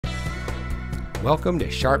Welcome to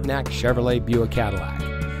Sharpnack Chevrolet Buick Cadillac.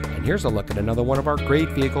 And here's a look at another one of our great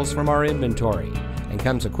vehicles from our inventory, and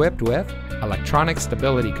comes equipped with electronic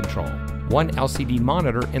stability control, one LCD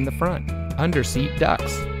monitor in the front, under-seat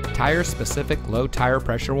ducts, tire-specific low tire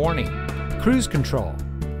pressure warning, cruise control,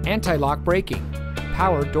 anti-lock braking,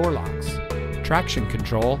 power door locks, traction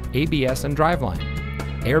control, ABS and driveline,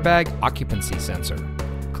 airbag occupancy sensor,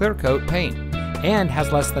 clear coat paint, and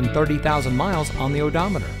has less than 30,000 miles on the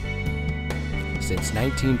odometer. Since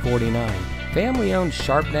 1949, family-owned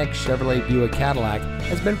Sharpnack Chevrolet Buick Cadillac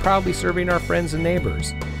has been proudly serving our friends and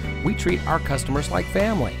neighbors. We treat our customers like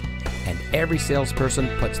family, and every salesperson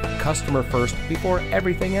puts the customer first before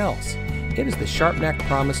everything else. It is the Sharpnack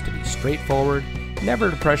promise to be straightforward,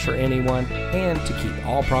 never to pressure anyone, and to keep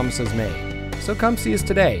all promises made. So come see us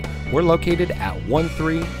today. We're located at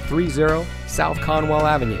 1330 South Conwell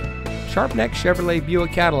Avenue. Sharpnack Chevrolet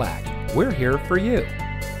Buick Cadillac. We're here for you.